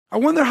I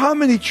wonder how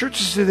many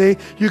churches today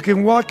you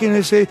can walk in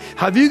and say,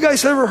 have you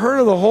guys ever heard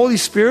of the Holy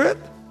Spirit?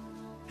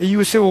 And you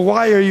would say, well,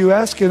 why are you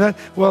asking that?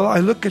 Well, I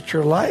look at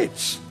your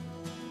lights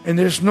and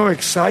there's no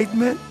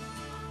excitement.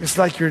 It's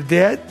like you're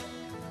dead.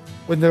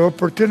 When the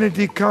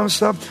opportunity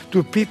comes up,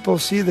 do people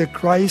see that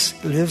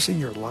Christ lives in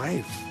your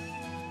life?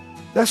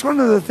 That's one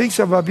of the things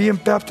about being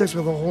baptized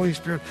with the Holy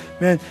Spirit.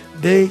 Man,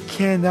 they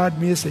cannot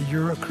miss that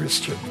you're a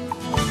Christian.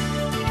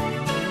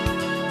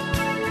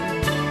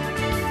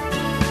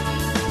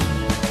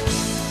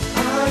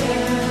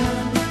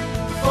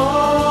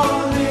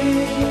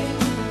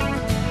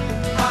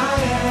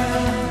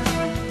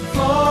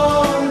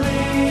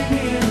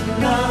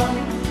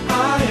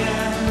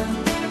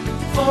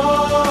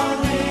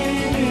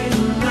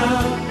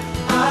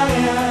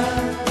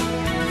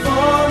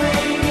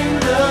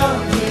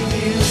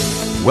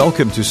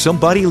 Welcome to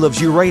Somebody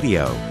Loves You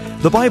Radio,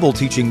 the Bible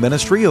teaching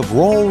ministry of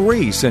Raul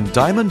Ries in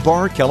Diamond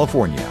Bar,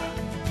 California.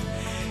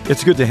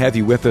 It's good to have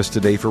you with us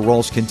today for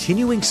Raul's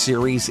continuing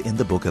series in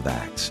the book of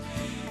Acts.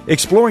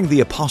 Exploring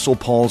the Apostle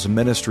Paul's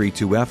ministry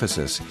to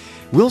Ephesus,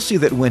 we'll see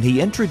that when he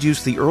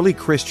introduced the early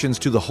Christians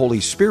to the Holy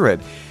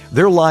Spirit,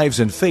 their lives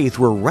and faith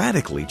were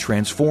radically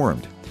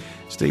transformed.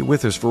 Stay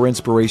with us for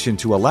inspiration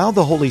to allow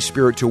the Holy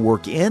Spirit to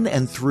work in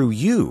and through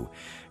you,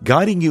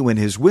 guiding you in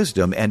His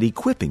wisdom and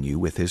equipping you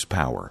with His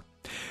power.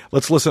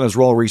 Let's listen as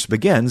Raul Ries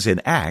begins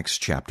in Acts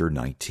chapter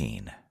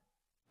 19.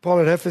 Paul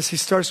at Ephesus, he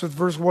starts with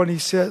verse 1. He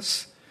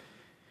says,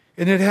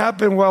 "And it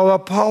happened while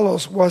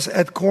Apollos was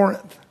at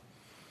Corinth,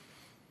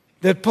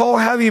 that Paul,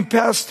 having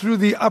passed through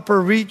the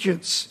upper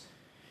regions,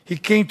 he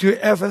came to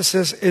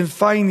Ephesus and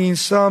finding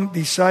some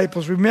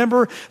disciples."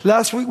 Remember,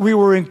 last week we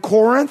were in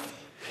Corinth.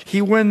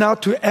 He went now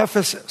to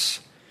Ephesus.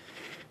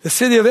 The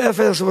city of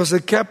Ephesus was the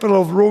capital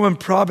of Roman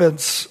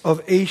province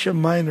of Asia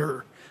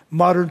Minor,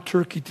 modern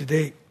Turkey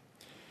today.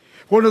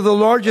 One of the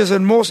largest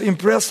and most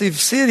impressive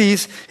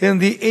cities in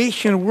the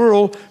ancient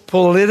world,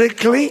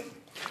 politically,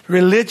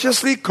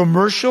 religiously,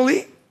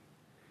 commercially,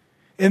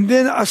 and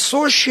then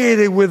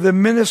associated with the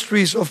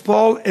ministries of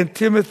Paul and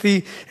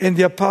Timothy and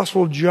the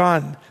Apostle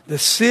John. The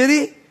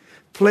city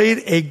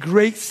played a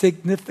great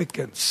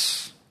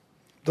significance.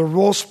 The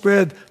role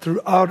spread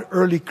throughout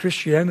early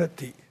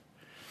Christianity.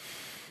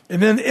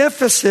 And then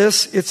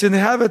Ephesus, its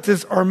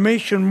inhabitants are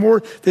mentioned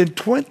more than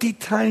 20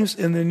 times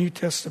in the New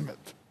Testament.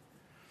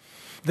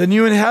 The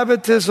new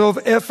inhabitants of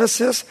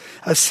Ephesus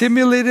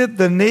assimilated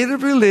the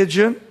native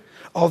religion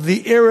of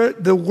the era,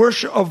 the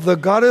worship of the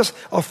goddess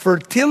of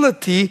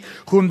fertility,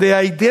 whom they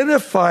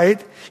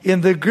identified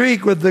in the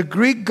Greek with the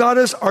Greek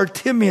goddess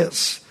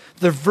Artemis,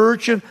 the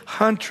virgin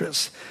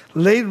huntress.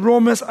 Late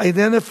Romans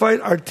identified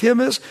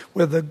Artemis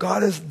with the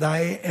goddess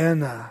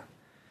Diana.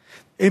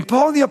 And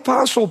Paul the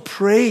Apostle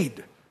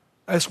prayed,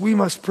 as we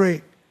must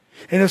pray.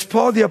 And as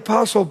Paul the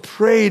Apostle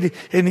prayed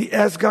and he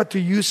asked God to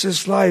use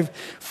his life,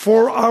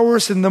 4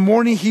 hours in the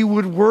morning he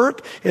would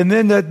work, and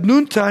then at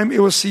noontime,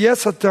 it was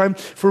siesta time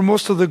for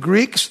most of the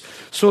Greeks.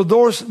 So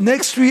those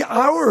next 3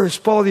 hours,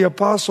 Paul the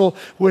Apostle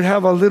would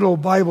have a little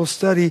Bible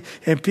study,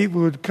 and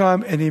people would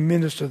come and he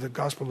ministered the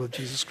gospel of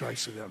Jesus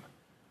Christ to them.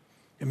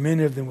 And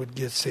many of them would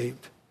get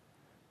saved.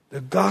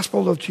 The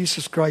gospel of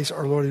Jesus Christ,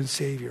 our Lord and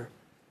Savior.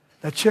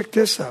 Now check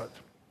this out.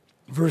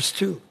 Verse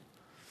 2.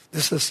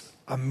 This is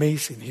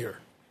amazing here.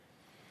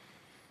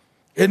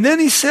 And then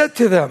he said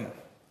to them,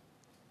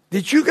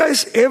 "Did you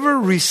guys ever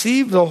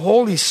receive the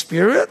Holy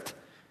Spirit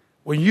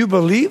when you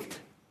believed?"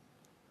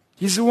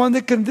 He's the one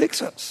that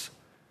convicts us.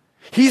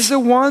 He's the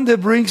one that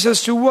brings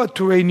us to what?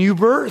 To a new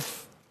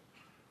birth.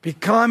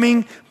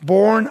 Becoming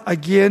born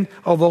again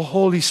of the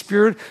Holy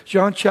Spirit.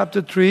 John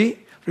chapter 3,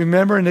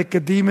 remember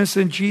Nicodemus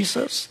and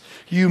Jesus?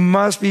 You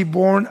must be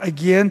born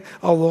again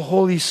of the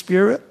Holy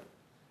Spirit.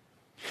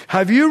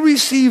 Have you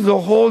received the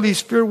Holy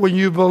Spirit when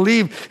you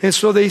believe? And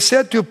so they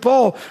said to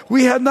Paul,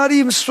 "We have not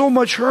even so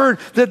much heard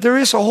that there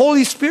is a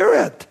Holy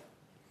Spirit."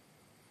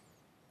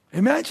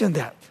 Imagine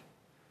that.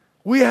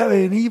 We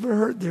haven't even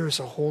heard there is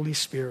a Holy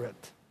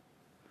Spirit.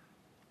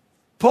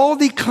 Paul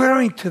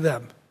declaring to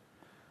them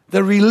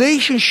the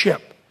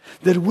relationship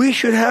that we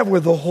should have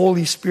with the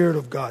Holy Spirit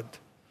of God.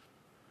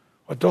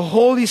 What the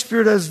Holy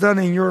Spirit has done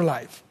in your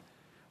life.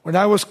 When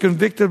I was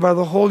convicted by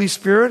the Holy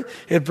Spirit,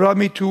 it brought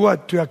me to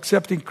what? To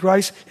accepting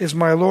Christ as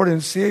my Lord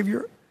and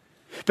Savior.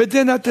 But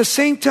then at the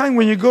same time,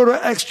 when you go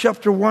to Acts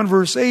chapter 1,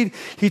 verse 8,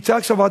 he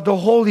talks about the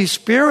Holy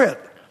Spirit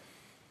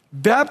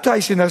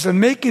baptizing us and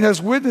making us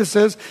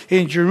witnesses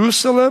in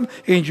Jerusalem,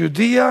 in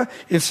Judea,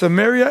 in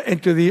Samaria,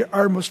 and to the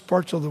uttermost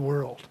parts of the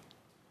world.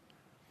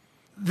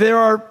 There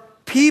are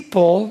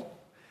people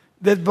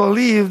that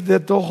believe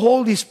that the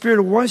Holy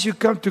Spirit, once you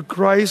come to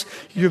Christ,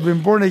 you've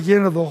been born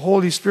again of the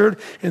Holy Spirit,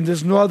 and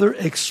there's no other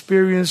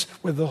experience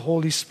with the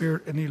Holy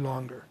Spirit any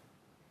longer.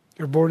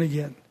 You're born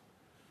again.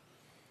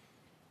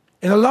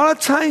 And a lot of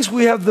times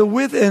we have the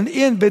with and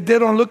in, but they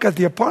don't look at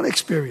the upon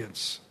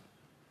experience.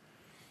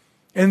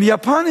 And the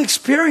upon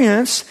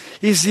experience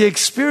is the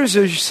experience,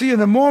 as you see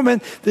in a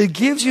moment, that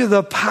gives you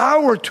the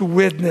power to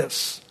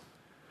witness,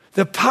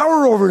 the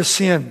power over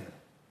sin,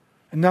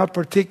 and not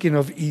partaking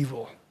of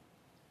evil.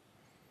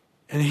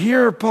 And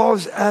here Paul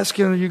is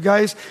asking you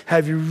guys,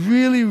 have you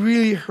really,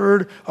 really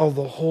heard of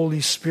the Holy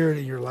Spirit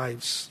in your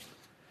lives?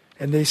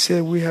 And they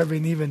said, we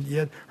haven't even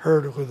yet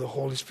heard who the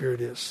Holy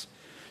Spirit is.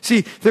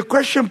 See, the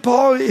question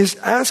Paul is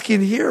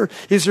asking here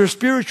is their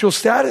spiritual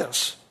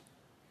status.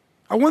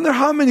 I wonder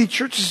how many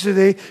churches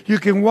today you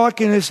can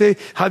walk in and say,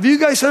 have you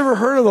guys ever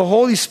heard of the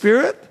Holy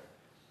Spirit?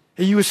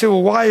 And you would say,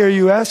 well, why are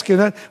you asking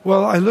that?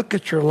 Well, I look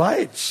at your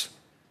lives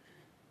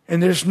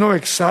and there's no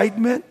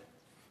excitement.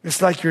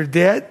 It's like you're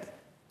dead.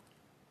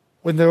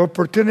 When the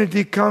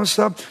opportunity comes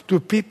up, do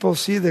people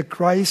see that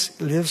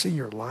Christ lives in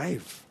your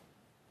life?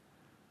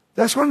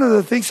 That's one of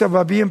the things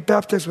about being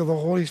baptized with the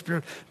Holy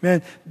Spirit.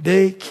 Man,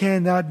 they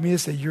cannot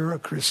miss that you're a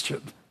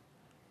Christian.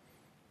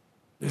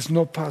 There's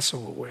no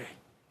possible way.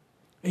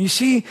 And you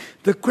see,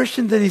 the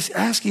question that he's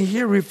asking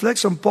here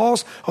reflects on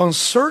Paul's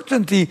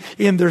uncertainty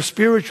in their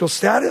spiritual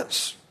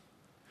status.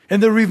 In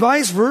the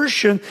Revised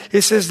Version,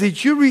 it says,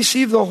 did you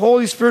receive the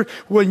Holy Spirit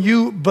when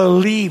you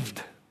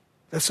believed?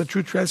 That's a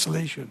true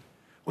translation.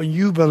 When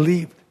you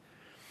believed.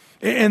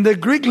 And the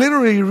Greek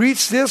literally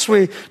reads this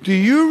way, do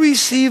you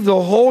receive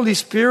the Holy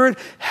Spirit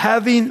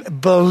having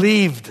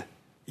believed?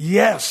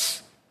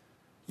 Yes.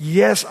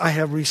 Yes, I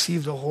have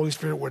received the Holy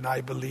Spirit when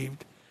I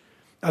believed.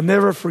 I'll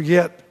never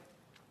forget.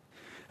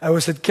 I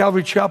was at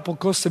Calvary Chapel,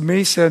 Costa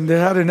Mesa, and they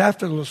had an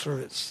afterglow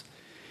service.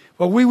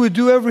 What we would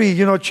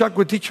do Chuck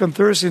would teach on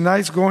Thursday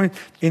nights, going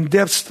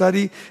in-depth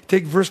study,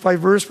 take verse by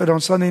verse, but on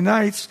Sunday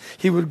nights,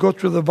 he would go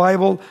through the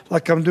Bible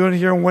like I'm doing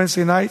here on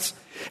Wednesday nights.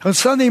 On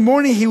Sunday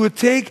morning, he would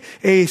take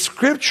a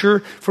scripture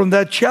from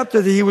that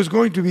chapter that he was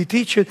going to be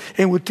teaching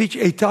and would teach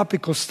a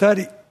topical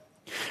study.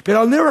 But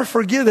I'll never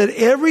forget that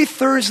every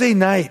Thursday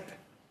night,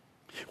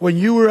 when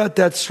you were at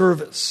that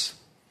service,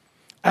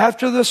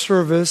 after the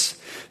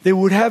service, they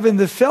would have in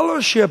the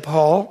fellowship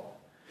hall,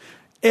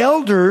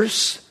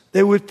 elders,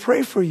 they would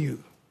pray for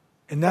you.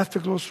 In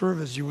afterglow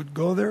service, you would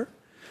go there,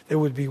 there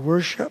would be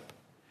worship,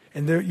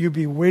 and there you'd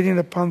be waiting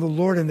upon the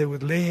Lord, and they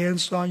would lay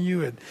hands on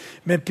you,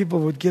 and people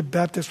would get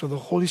baptized with the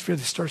Holy Spirit.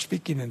 They start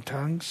speaking in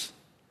tongues.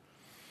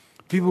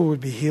 People would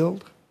be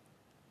healed.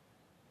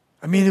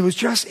 I mean, it was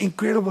just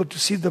incredible to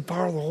see the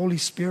power of the Holy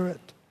Spirit.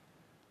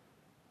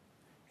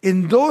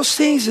 In those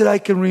things that I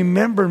can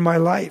remember in my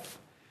life,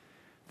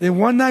 then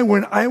one night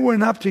when I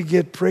went up to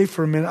get prayed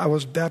for a minute, I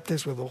was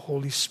baptized with the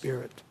Holy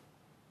Spirit.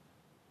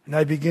 And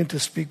I began to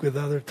speak with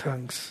other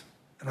tongues,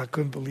 and I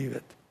couldn't believe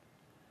it.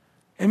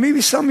 And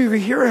maybe some of you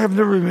here have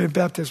never been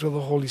baptized with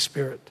the Holy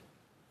Spirit.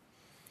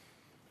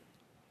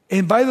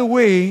 And by the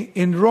way,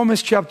 in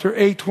Romans chapter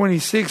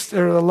 8:26,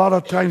 there are a lot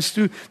of times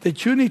too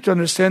that you need to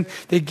understand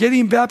that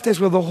getting baptized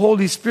with the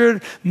Holy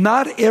Spirit,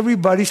 not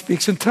everybody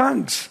speaks in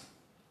tongues.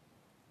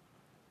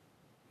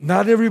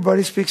 Not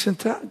everybody speaks in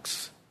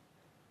tongues.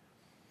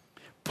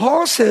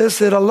 Paul says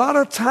that a lot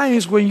of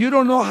times when you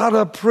don't know how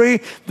to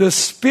pray, the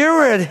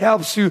Spirit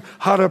helps you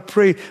how to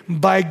pray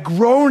by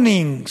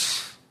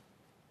groanings.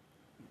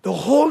 The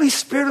Holy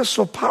Spirit is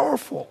so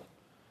powerful.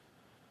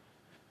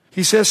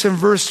 He says in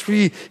verse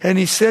 3, and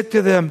he said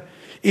to them,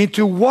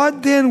 into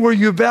what then were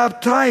you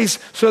baptized?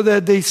 So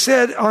that they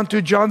said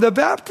unto John the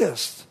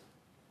Baptist.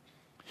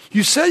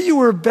 You said you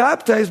were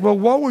baptized, but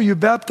what were you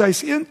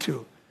baptized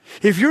into?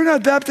 If you're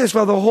not baptized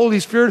by the Holy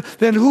Spirit,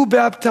 then who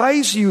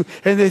baptized you?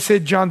 And they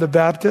said, John the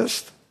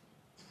Baptist.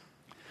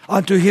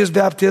 Unto his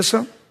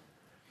baptism.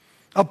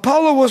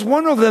 Apollo was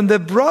one of them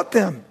that brought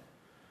them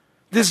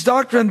this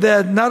doctrine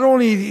that not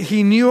only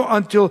he knew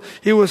until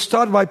he was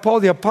taught by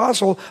Paul the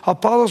Apostle,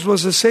 Apollos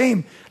was the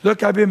same.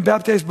 Look, I've been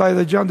baptized by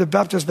the John the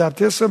Baptist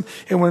baptism.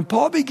 And when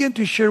Paul began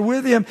to share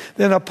with him,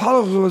 then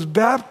Apollos was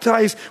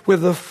baptized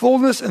with the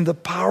fullness and the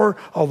power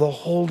of the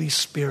Holy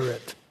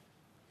Spirit.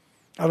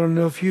 I don't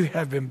know if you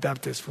have been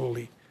baptized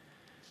fully,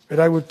 but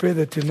I would pray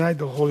that tonight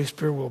the Holy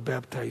Spirit will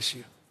baptize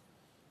you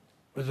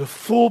with the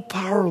full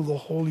power of the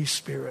Holy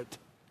Spirit.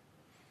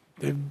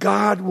 That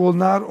God will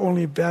not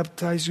only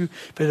baptize you,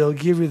 but He'll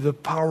give you the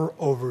power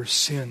over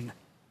sin.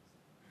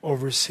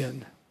 Over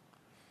sin.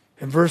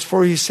 In verse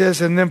 4 he says,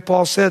 and then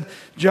Paul said,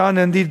 John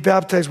indeed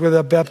baptized with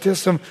a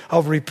baptism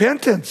of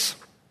repentance,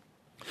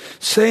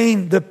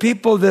 saying the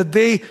people that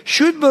they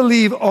should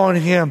believe on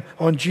Him,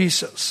 on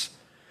Jesus,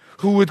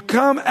 who would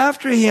come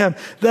after Him,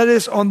 that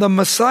is on the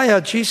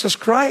Messiah, Jesus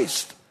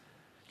Christ.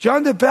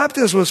 John the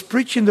Baptist was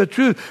preaching the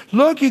truth.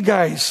 Look, you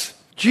guys,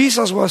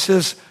 Jesus was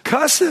his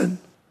cousin.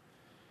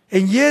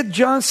 And yet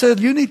John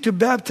said, you need to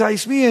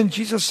baptize me. And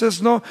Jesus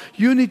says, no,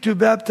 you need to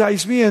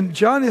baptize me. And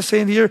John is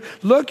saying here,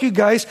 look, you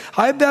guys,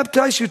 I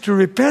baptize you to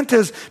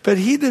repentance, but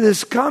He that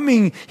is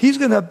coming, He's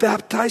going to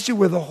baptize you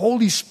with the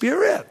Holy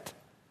Spirit,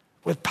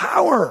 with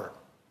power.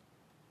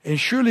 And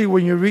surely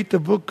when you read the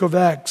book of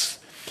Acts,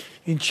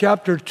 in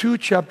chapter 2,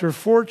 chapter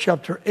 4,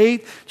 chapter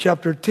 8,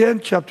 chapter 10,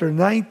 chapter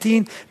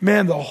 19,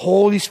 man, the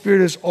Holy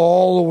Spirit is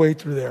all the way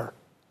through there.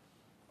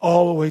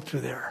 All the way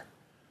through there.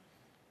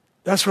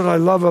 That's what I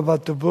love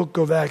about the book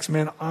of Acts.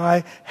 Man,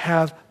 I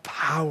have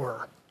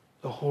power,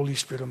 the Holy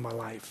Spirit in my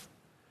life.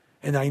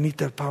 And I need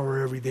that power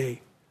every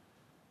day.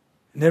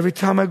 And every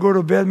time I go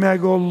to bed, man, I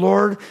go,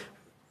 Lord,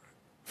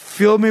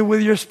 Fill me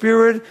with your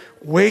Spirit.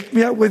 Wake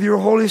me up with your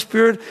Holy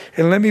Spirit.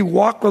 And let me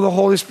walk with the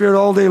Holy Spirit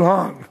all day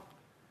long.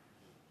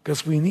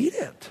 Because we need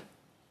it.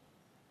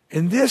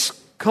 In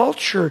this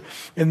culture,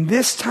 in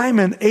this time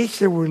and age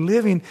that we're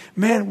living,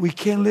 man, we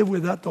can't live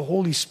without the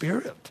Holy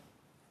Spirit.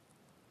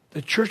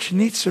 The church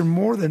needs Him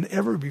more than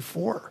ever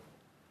before.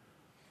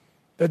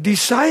 The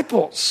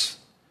disciples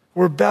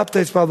were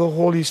baptized by the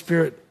Holy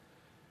Spirit.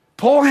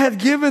 Paul had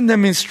given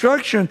them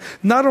instruction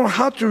not on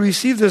how to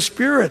receive the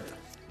Spirit,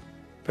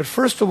 but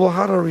first of all,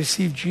 how to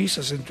receive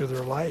Jesus into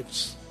their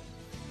lives.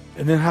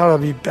 And then how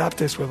to be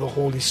baptized with the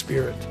Holy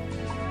Spirit.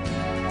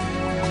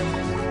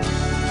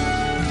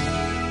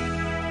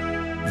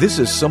 This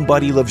is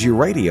Somebody Loves You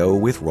Radio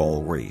with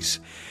Raul Ries.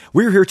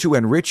 We're here to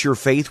enrich your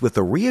faith with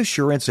the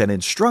reassurance and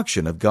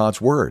instruction of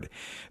God's Word.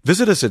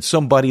 Visit us at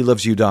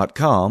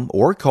somebodylovesyou.com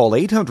or call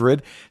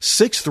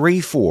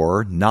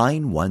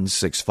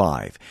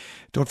 800-634-9165.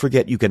 Don't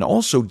forget, you can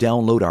also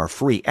download our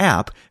free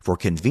app for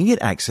convenient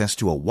access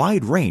to a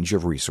wide range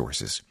of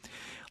resources.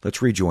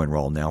 Let's rejoin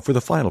Raul now for the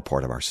final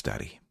part of our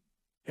study.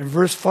 In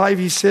verse 5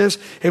 he says,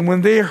 and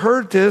when they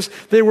heard this,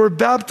 they were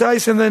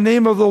baptized in the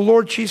name of the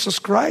Lord Jesus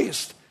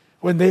Christ.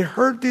 When they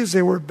heard this,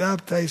 they were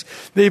baptized.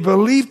 They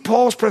believed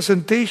Paul's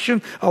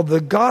presentation of the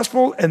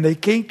gospel, and they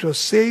came to a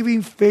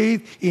saving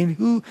faith in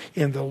who?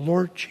 In the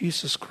Lord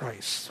Jesus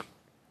Christ.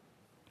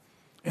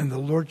 In the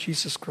Lord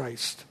Jesus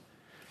Christ.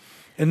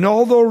 And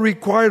although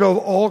required of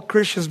all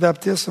Christians,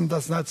 baptism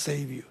does not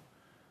save you.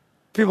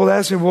 People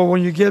ask me, well,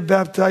 when you get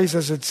baptized,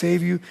 does it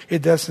save you?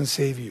 It doesn't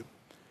save you.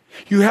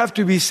 You have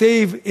to be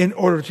saved in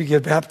order to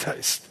get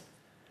baptized.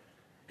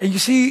 And you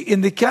see,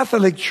 in the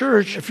Catholic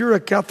Church, if you're a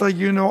Catholic,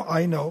 you know,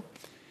 I know,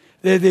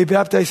 they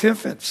baptize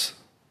infants.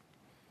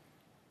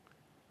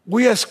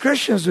 We as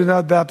Christians do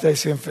not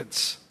baptize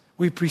infants.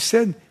 We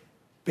present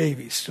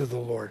babies to the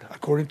Lord,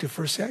 according to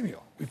 1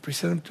 Samuel. We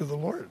present them to the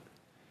Lord.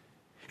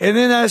 And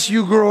then as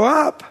you grow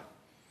up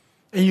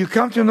and you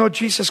come to know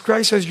Jesus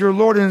Christ as your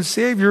Lord and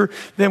Savior,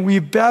 then we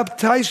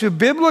baptize you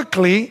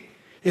biblically.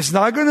 It's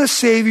not going to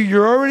save you.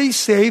 You're already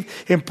saved.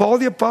 And Paul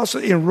the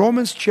Apostle in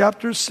Romans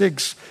chapter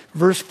 6,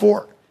 verse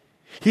 4,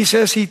 he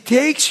says he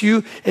takes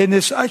you, and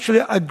it's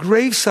actually a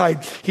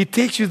graveside. He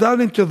takes you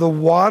down into the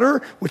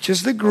water, which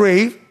is the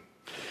grave,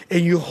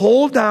 and you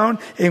hold down,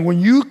 and when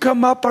you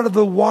come up out of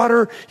the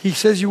water, he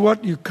says,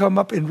 you come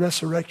up in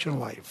resurrection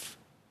life.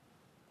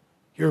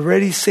 You're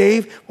already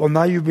saved. Well,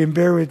 now you've been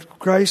buried with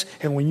Christ,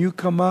 and when you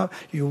come out,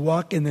 you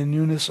walk in the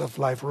newness of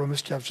life.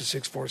 Romans chapter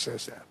 6, 4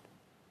 says that.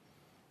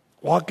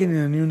 Walking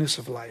in the newness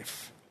of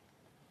life.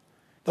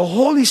 The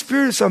Holy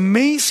Spirit is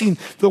amazing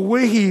the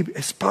way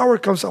His power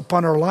comes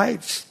upon our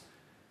lives,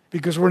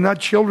 because we're not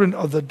children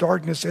of the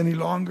darkness any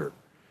longer.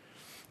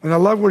 And I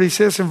love what he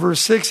says in verse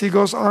 6. He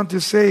goes on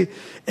to say,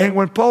 and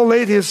when Paul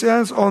laid his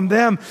hands on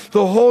them,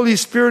 the Holy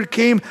Spirit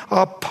came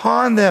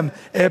upon them.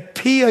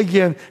 Epi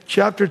again,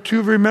 chapter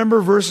 2,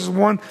 remember verses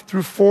 1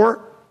 through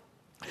 4.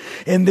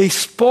 And they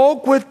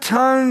spoke with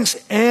tongues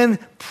and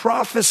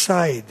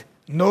prophesied.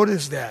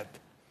 Notice that.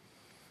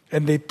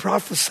 And they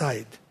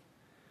prophesied.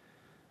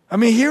 I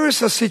mean, here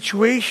is a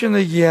situation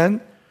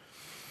again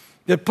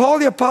that Paul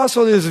the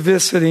Apostle is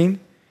visiting.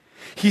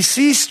 He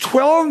sees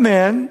 12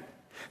 men.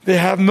 They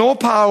have no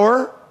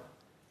power.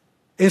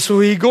 And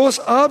so he goes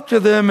up to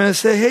them and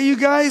says, hey, you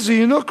guys, do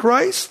you know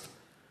Christ?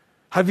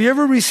 Have you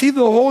ever received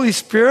the Holy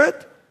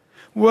Spirit?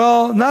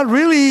 Well, not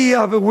really.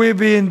 We've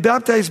been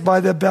baptized by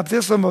the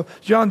baptism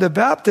of John the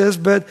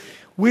Baptist, but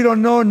we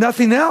don't know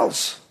nothing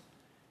else.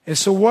 And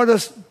so what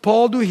does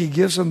Paul do? He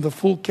gives them the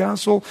full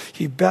counsel.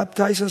 He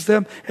baptizes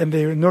them, and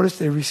they notice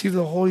they receive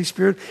the Holy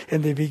Spirit,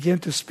 and they begin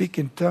to speak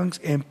in tongues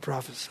and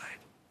prophesy.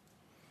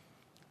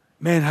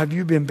 Man, have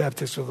you been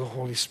baptized with the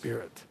Holy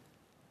Spirit?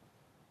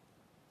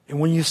 And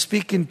when you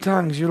speak in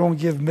tongues, you don't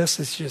give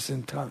messages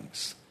in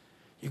tongues.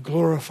 You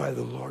glorify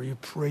the Lord. You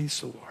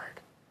praise the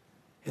Lord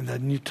in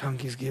that new tongue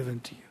He's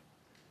given to you.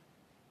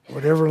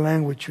 Whatever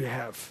language you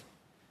have.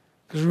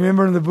 Because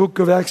remember in the book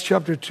of Acts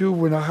chapter 2,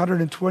 when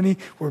 120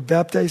 were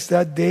baptized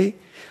that day,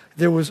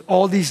 there was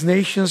all these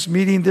nations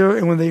meeting there,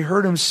 and when they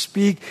heard Him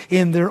speak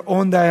in their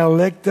own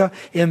dialect,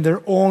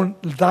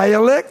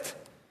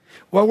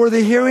 what were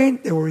they hearing?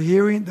 They were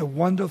hearing the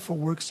wonderful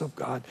works of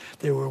God.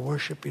 They were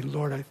worshiping,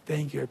 Lord, I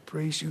thank you, I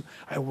praise you,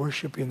 I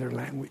worship in their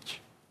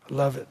language. I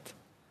love it.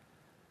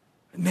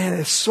 Man,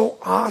 it's so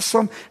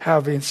awesome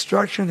how the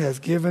instruction has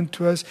given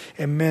to us,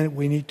 and man,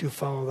 we need to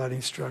follow that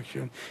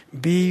instruction.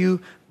 Be you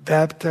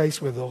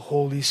baptized with the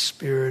Holy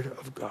Spirit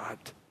of God.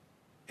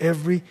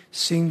 Every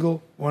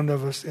single one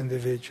of us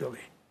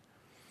individually.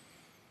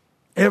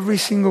 Every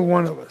single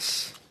one of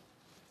us.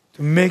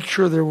 To make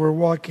sure that we're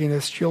walking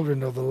as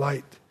children of the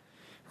light.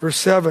 Verse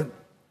 7.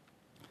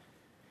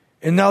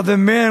 And now the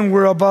men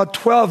were about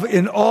 12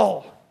 in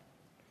all.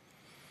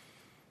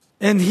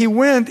 And he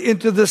went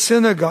into the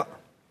synagogue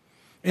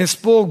and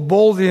spoke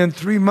boldly in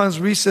 3 months,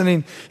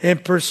 reasoning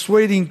and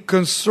persuading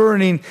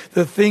concerning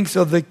the things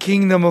of the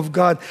kingdom of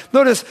God.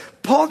 Notice,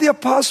 Paul the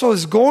Apostle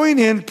is going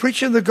in,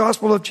 preaching the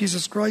gospel of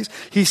Jesus Christ.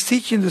 He's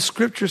teaching the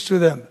scriptures to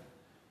them.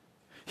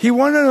 He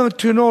wanted them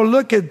to know,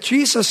 look at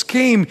Jesus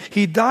came,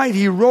 He died,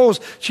 He rose.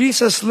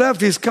 Jesus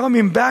left, He's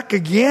coming back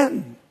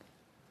again.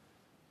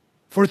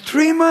 For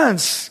 3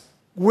 months,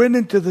 went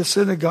into the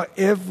synagogue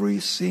every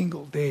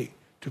single day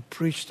to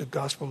preach the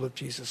gospel of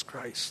Jesus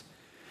Christ.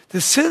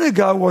 The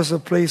synagogue was a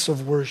place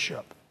of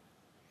worship.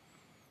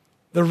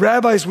 The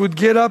rabbis would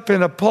get up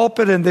in a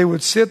pulpit and they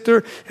would sit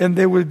there and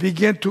they would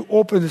begin to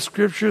open the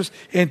scriptures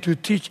and to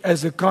teach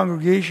as the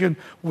congregation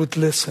would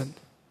listen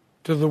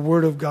to the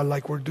word of God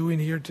like we're doing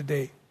here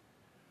today.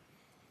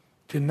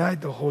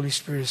 Tonight the Holy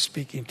Spirit is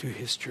speaking to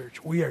His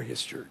church. We are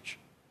His church.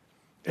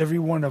 Every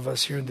one of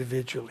us here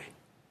individually.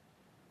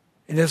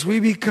 And as we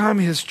become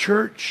His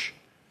church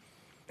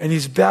and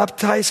He's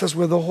baptized us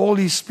with the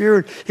Holy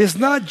Spirit, it's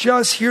not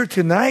just here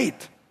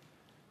tonight.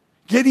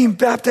 Getting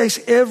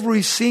baptized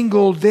every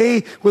single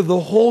day with the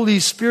Holy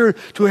Spirit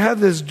to have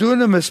this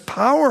dunamis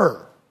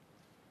power.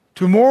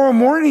 Tomorrow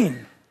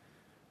morning,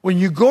 when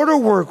you go to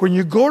work, when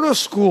you go to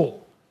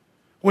school,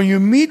 when you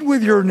meet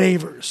with your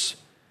neighbors,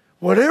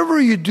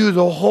 whatever you do,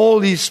 the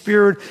Holy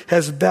Spirit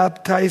has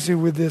baptized you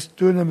with this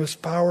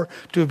dunamis power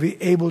to be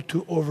able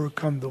to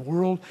overcome the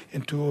world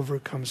and to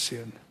overcome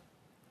sin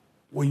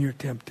when you're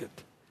tempted.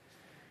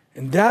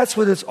 And that's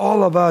what it's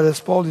all about, as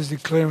Paul is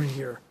declaring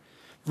here.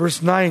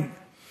 Verse 9.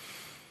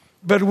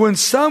 But when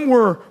some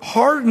were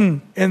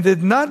hardened and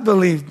did not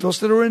believe,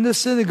 those that were in the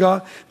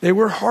synagogue, they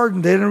were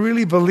hardened. They didn't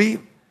really believe.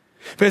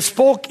 But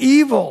spoke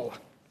evil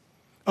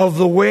of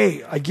the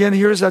way. Again,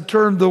 here's that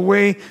term, the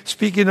way,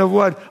 speaking of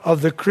what?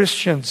 Of the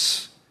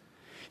Christians.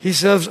 He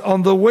says,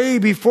 on the way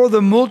before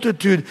the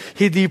multitude,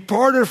 He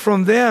departed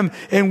from them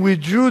and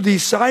withdrew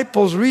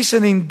disciples,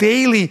 reasoning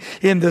daily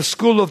in the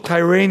school of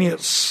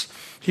Tyrannus.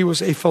 He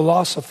was a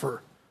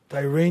philosopher.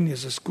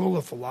 Tyrannus, a school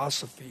of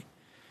philosophy.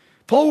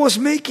 Paul was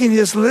making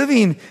his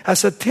living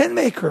as a tent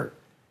maker.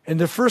 In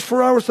the first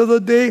 4 hours of the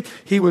day,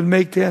 he would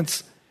make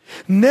tents.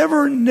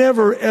 Never,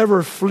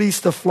 ever fleece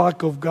the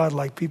flock of God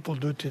like people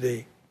do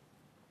today.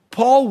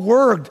 Paul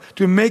worked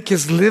to make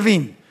his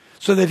living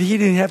so that he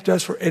didn't have to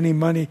ask for any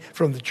money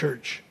from the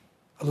church.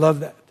 I love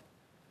that.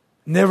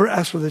 Never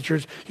ask for the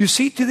church. You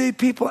see today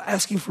people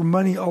asking for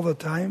money all the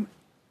time.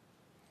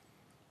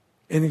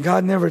 And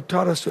God never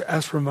taught us to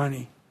ask for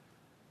money.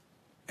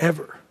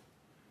 Ever.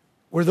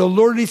 Where the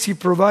Lord needs, He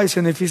provides.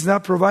 And if He's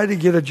not provided,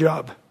 get a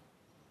job.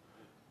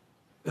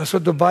 That's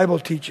what the Bible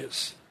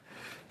teaches.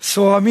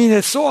 So,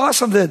 it's so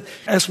awesome that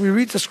as we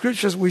read the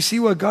scriptures, we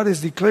see what God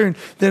is declaring.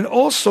 Then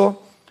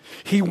also,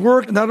 He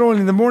worked not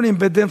only in the morning,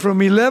 but then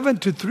from 11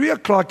 to 3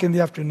 o'clock in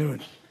the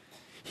afternoon,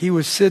 He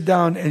would sit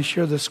down and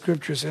share the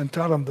scriptures and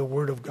taught them the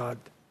Word of God.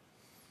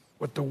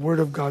 What the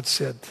Word of God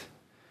said.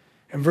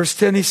 In verse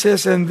 10, he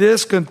says, and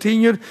this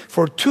continued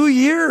for 2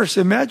 years.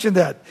 Imagine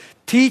that.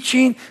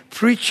 Teaching,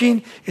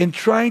 preaching, and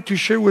trying to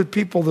share with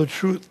people the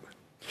truth.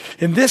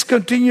 And this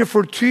continued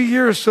for 2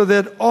 years so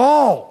that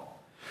all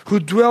who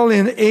dwell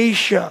in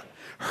Asia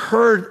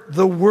heard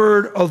the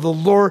word of the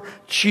Lord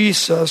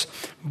Jesus,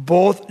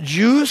 both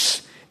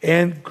Jews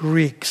and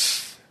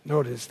Greeks.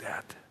 Notice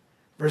that.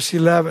 Verse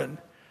 11.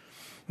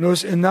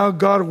 Notice, and now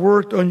God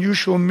worked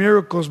unusual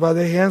miracles by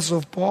the hands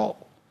of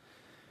Paul.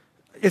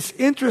 It's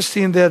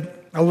interesting that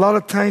a lot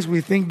of times we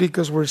think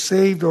because we're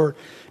saved or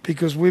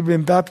because we've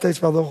been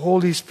baptized by the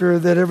Holy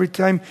Spirit that every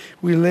time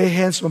we lay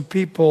hands on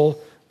people,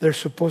 they're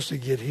supposed to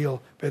get healed.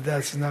 But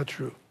that's not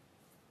true.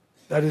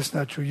 That is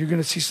not true. You're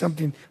going to see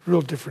something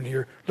real different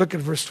here. Look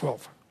at verse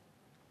 12.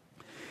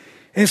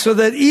 And so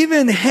that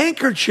even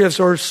handkerchiefs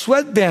or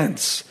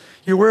sweatbands,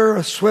 you wear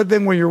a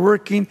sweatband when you're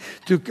working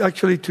to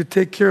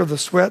take care of the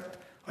sweat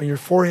on your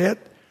forehead.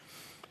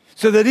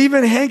 So that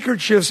even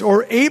handkerchiefs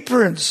or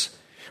aprons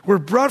were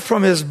brought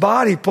from his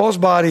body, Paul's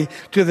body,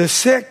 to the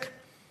sick.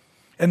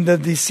 And the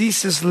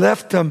diseases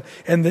left them,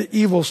 and the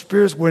evil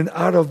spirits went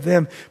out of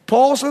them.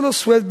 Paul's little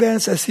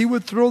sweatbands, as he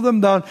would throw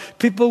them down,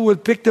 people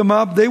would pick them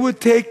up. They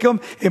would take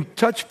them and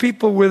touch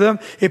people with them,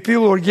 and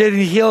people were getting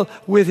healed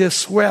with his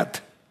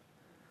sweat.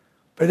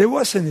 But it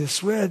wasn't his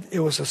sweat. It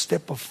was a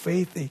step of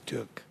faith they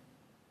took.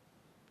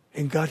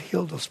 And God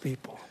healed those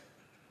people.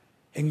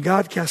 And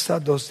God cast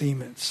out those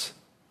demons.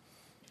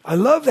 I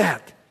love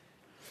that.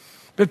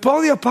 But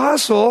Paul the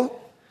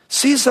Apostle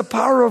sees the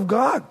power of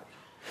God.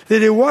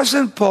 That it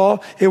wasn't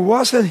Paul, it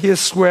wasn't his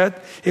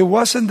sweat, it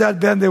wasn't that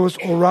band that was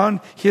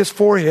around his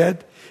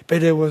forehead,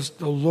 but it was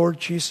the Lord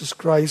Jesus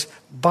Christ.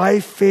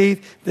 By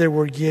faith, they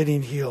were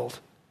getting healed.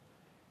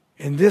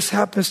 And this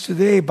happens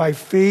today. By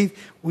faith,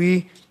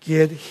 we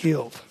get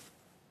healed.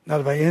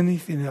 Not by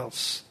anything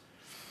else.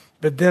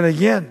 But then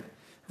again,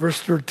 verse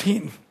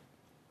 13.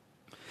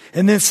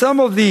 And then some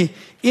of the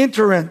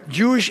itinerant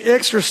Jewish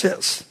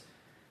exorcists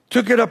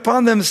took it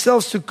upon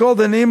themselves to call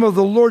the name of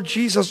the Lord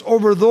Jesus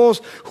over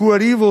those who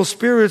had evil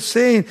spirits,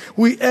 saying,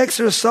 we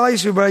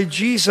exorcise you by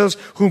Jesus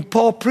whom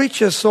Paul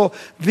preaches. So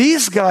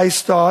these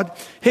guys thought,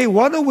 hey,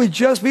 why don't we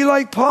just be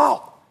like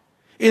Paul?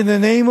 In the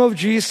name of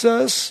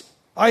Jesus,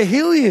 I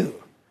heal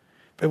you.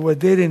 But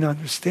what they didn't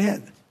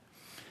understand,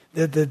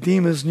 that the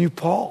demons knew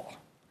Paul.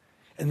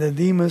 And the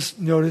demons,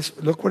 notice,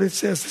 look what it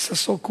says. This is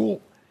so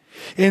cool.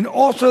 And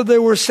also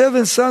there were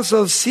 7 sons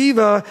of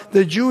Sceva,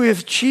 the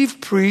Jewish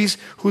chief priest,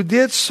 who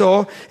did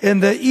so.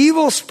 And the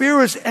evil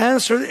spirits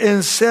answered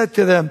and said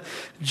to them,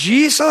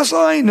 Jesus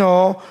I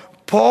know,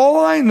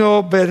 Paul I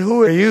know, but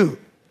who are you?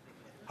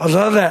 I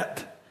love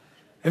that.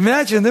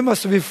 Imagine, they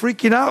must have been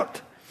freaking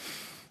out.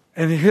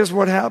 And here's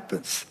what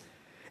happens.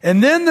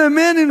 And then the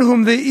men in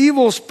whom the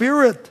evil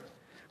spirit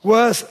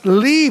was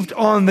leaped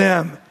on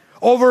them,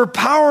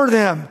 overpowered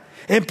them,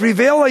 and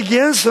prevailed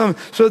against them,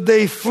 so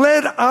they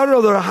fled out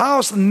of their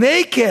house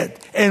naked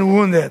and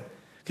wounded.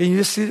 Can you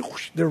just see?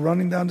 They're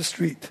running down the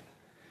street.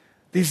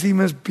 These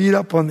demons beat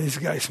up on these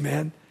guys,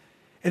 man.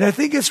 And I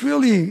think it's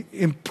really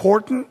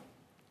important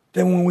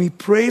that when we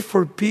pray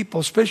for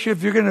people, especially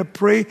if you're going to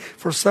pray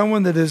for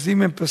someone that is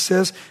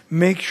demon-possessed,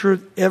 make sure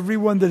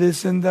everyone that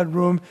is in that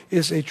room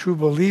is a true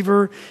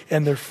believer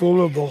and they're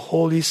full of the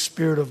Holy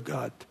Spirit of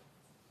God.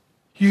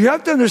 You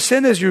have to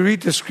understand as you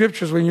read the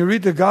scriptures, when you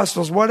read the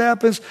Gospels, what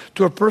happens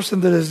to a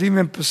person that is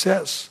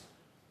demon-possessed.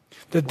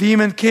 The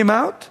demon came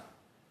out,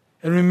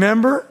 and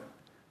remember,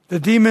 the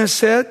demon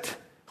said,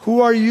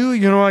 who are you?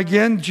 You know,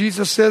 again,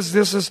 Jesus says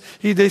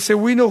they say,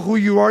 we know who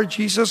you are,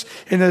 Jesus.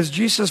 And as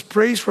Jesus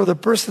prays for the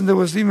person that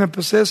was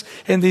demon-possessed,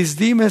 and these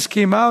demons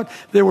came out,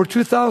 there were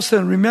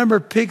 2,000,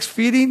 remember, pigs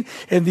feeding,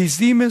 and these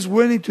demons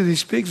went into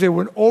these pigs. They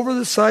went over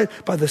the side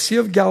by the Sea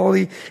of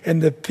Galilee, and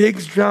the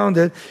pigs drowned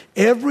it.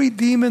 Every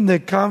demon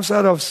that comes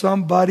out of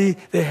somebody,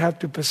 they have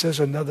to possess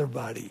another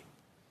body.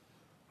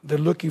 They're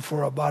looking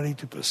for a body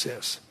to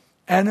possess,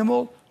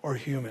 animal or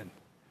human.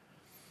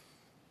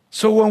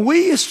 So when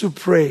we used to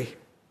pray,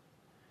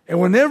 and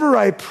whenever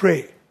I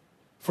pray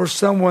for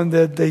someone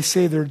that they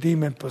say they're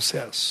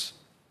demon-possessed,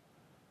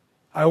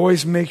 I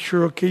always make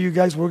sure, okay, you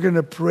guys, we're going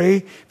to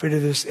pray. But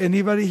if there's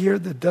anybody here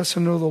that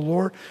doesn't know the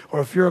Lord,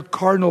 or if you're a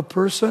carnal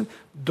person,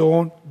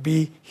 don't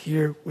be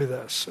here with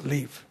us.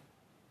 Leave.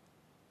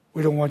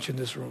 We don't want you in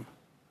this room.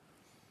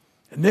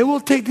 And they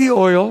will take the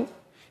oil,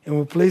 and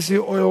we'll place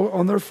the oil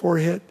on their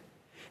forehead,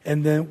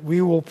 and then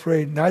we will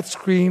pray, not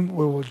scream,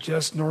 we will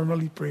just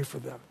normally pray for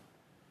them.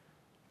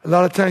 A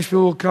lot of times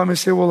people will come and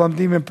say, well, I'm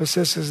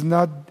demon-possessed.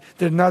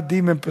 They're not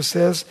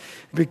demon-possessed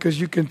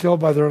because you can tell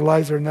by their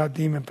lives they're not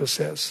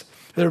demon-possessed.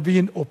 They're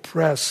being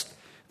oppressed.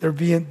 They're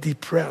being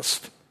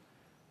depressed.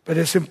 But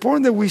it's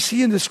important that we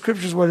see in the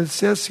scriptures what it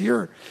says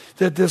here,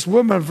 that this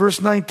woman, verse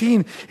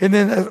 19, and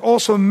then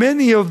also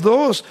many of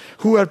those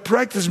who had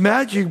practiced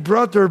magic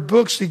brought their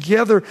books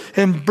together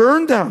and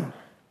burned them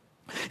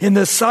in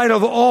the sight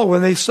of all.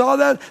 When they saw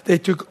that, they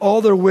took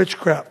all their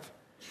witchcraft.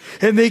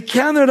 And they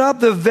counted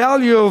up the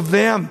value of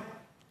them.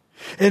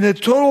 In a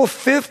total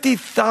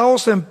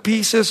 50,000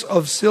 pieces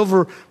of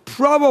silver,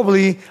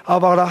 probably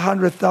about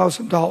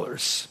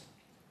 $100,000.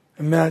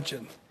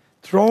 Imagine.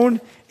 Thrown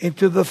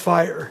into the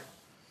fire.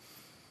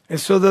 And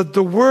so that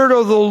the word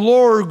of the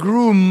Lord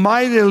grew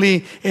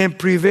mightily and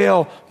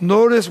prevailed.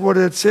 Notice what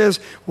it says.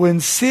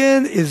 When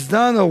sin is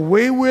done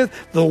away with,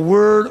 the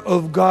word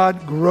of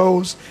God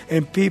grows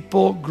and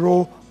people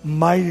grow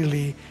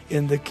mightily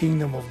in the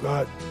kingdom of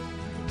God.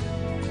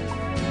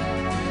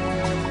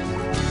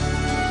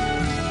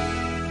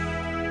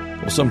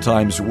 Well,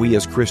 sometimes we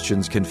as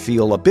Christians can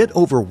feel a bit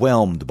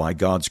overwhelmed by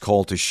God's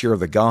call to share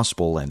the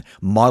gospel and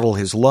model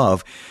His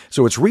love.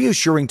 So it's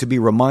reassuring to be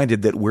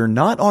reminded that we're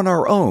not on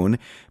our own,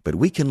 but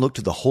we can look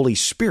to the Holy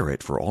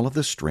Spirit for all of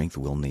the strength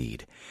we'll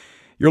need.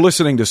 You're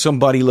listening to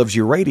Somebody Loves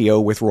You Radio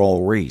with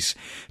Raul Ries.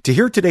 To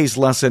hear today's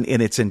lesson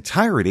in its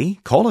entirety,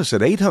 call us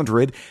at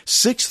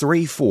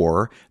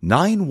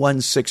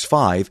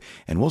 800-634-9165,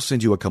 and we'll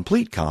send you a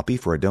complete copy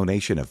for a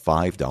donation of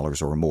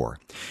 $5 or more.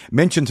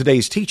 Mention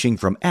today's teaching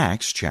from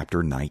Acts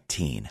chapter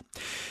 19.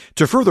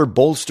 To further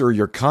bolster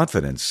your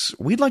confidence,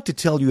 we'd like to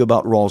tell you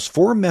about Raul's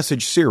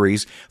 4-message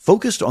series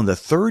focused on the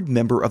third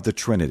member of the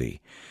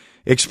Trinity.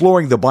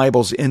 Exploring the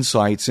Bible's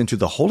insights into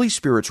the Holy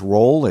Spirit's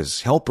role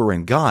as helper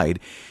and guide,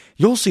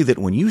 you'll see that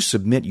when you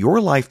submit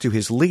your life to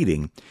His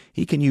leading,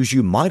 He can use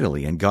you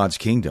mightily in God's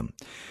kingdom.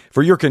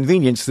 For your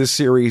convenience, this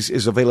series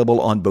is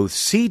available on both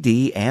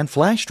CD and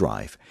flash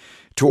drive.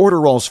 To order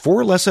Raul's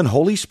 4-lesson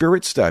Holy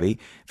Spirit study,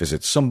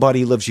 visit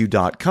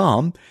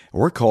SomebodyLovesYou.com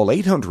or call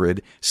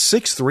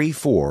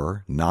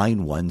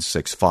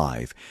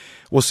 800-634-9165.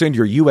 We'll send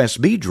your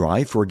USB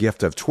drive for a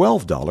gift of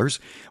 $12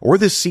 or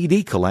the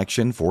CD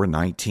collection for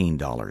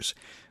 $19.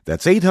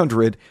 That's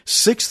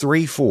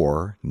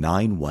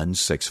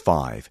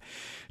 800-634-9165.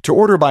 To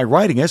order by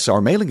writing us,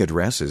 our mailing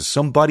address is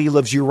Somebody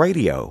Loves You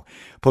Radio,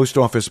 Post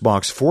Office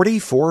Box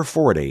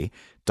 4440,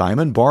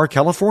 Diamond Bar,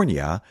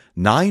 California,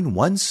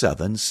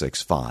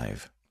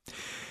 91765.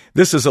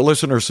 This is a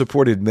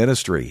listener-supported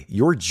ministry.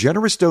 Your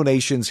generous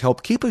donations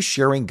help keep us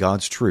sharing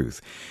God's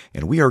truth,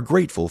 and we are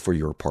grateful for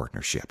your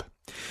partnership.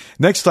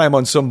 Next time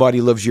on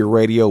Somebody Loves You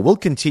Radio, we'll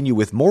continue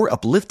with more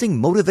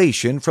uplifting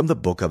motivation from the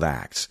book of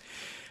Acts.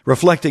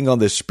 Reflecting on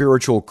the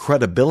spiritual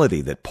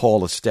credibility that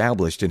Paul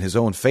established in his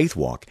own faith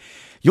walk,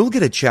 you'll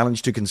get a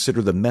challenge to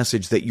consider the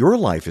message that your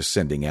life is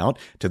sending out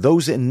to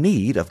those in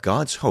need of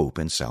God's hope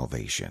and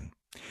salvation.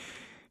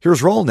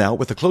 Here's Raul now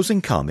with a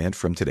closing comment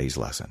from today's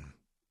lesson.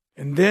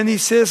 And then he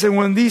says, and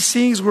when these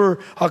things were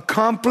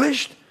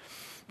accomplished,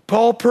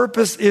 Paul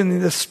purposed in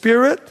the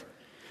Spirit,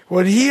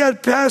 when he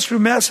had passed through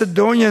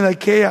Macedonia and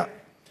Achaia,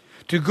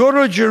 to go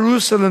to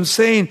Jerusalem,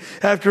 saying,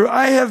 after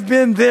I have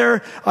been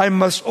there, I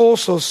must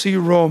also see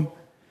Rome.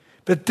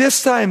 But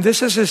this time,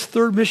 this is his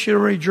third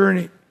missionary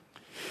journey.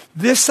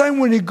 This time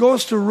when he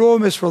goes to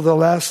Rome is for the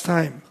last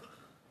time.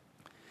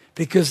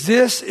 Because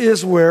this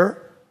is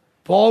where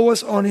Paul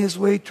was on his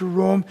way to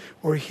Rome,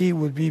 where he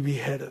would be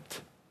beheaded.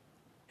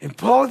 And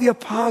Paul the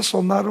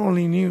Apostle not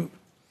only knew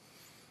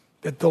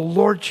that the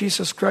Lord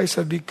Jesus Christ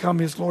had become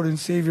his Lord and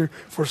Savior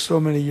for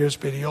so many years,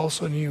 but he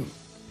also knew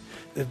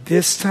that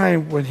this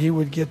time when he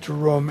would get to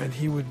Rome and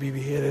he would be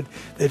beheaded,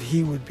 that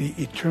he would be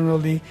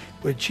eternally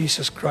with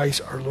Jesus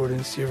Christ, our Lord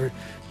and Savior,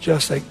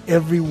 just like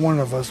every one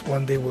of us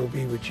one day will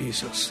be with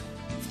Jesus,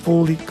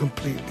 fully,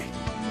 completely.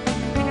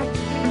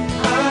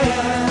 I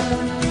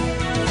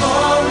am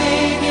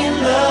falling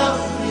in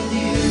love with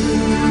you.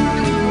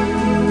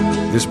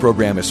 This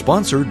program is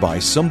sponsored by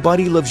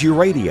Somebody Loves You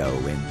Radio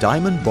in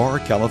Diamond Bar,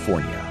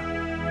 California.